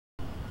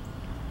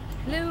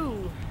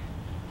Hello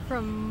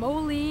from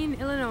Moline,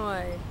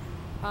 Illinois.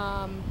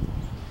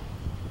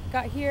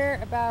 Got here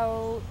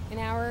about an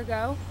hour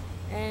ago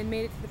and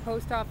made it to the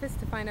post office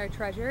to find our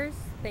treasures.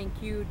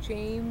 Thank you,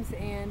 James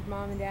and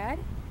Mom and Dad.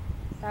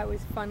 That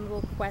was a fun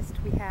little quest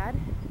we had.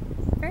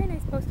 Very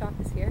nice post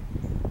office here.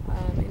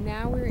 And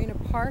now we're in a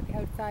park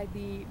outside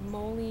the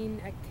Moline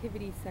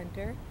Activity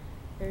Center.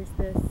 There's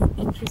this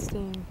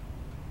interesting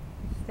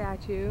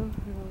statue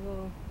of a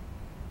little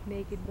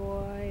naked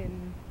boy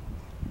and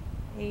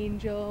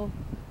angel.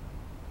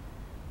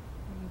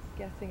 I'm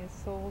guessing a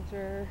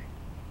soldier.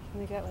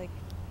 And they got like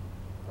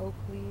oak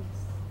leaves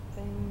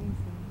things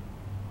and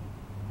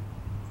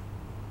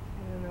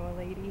I don't know, a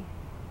lady.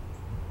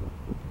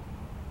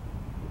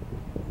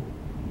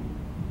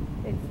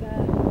 It's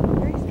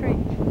very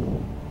strange.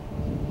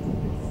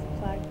 This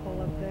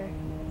flagpole up there.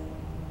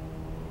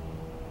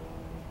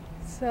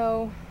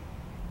 So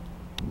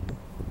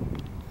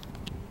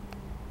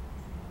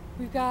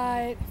we've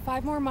got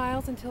 5 more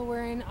miles until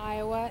we're in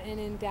Iowa and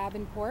in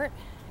Davenport,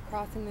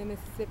 crossing the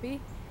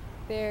Mississippi.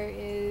 There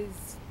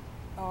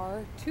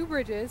are 2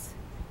 bridges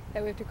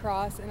that we have to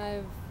cross, and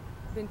I've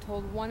been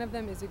told one of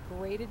them is a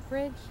graded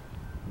bridge,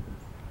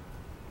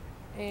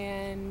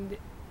 and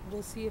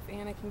we'll see if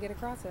Anna can get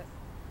across it.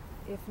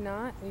 If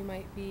not, we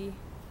might be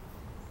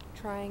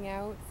trying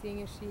out, seeing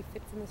if she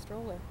fits in the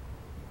stroller.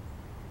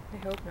 I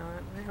hope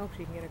not. I hope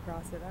she can get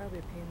across it. That'll be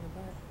a pain in the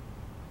butt.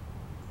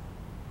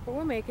 But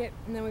we'll make it,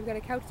 and then we've got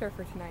a couch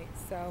surfer tonight,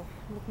 so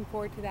I'm looking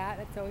forward to that.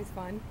 That's always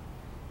fun.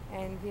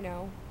 And, you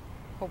know,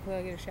 hopefully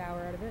I'll get a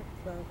shower out of it,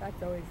 so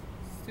that's always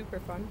super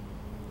fun.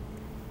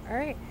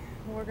 Alright,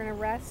 we're going to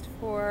rest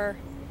for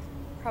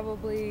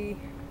probably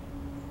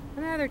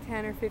another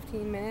 10 or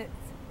 15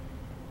 minutes,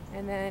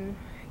 and then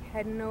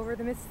heading over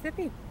the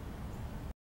Mississippi.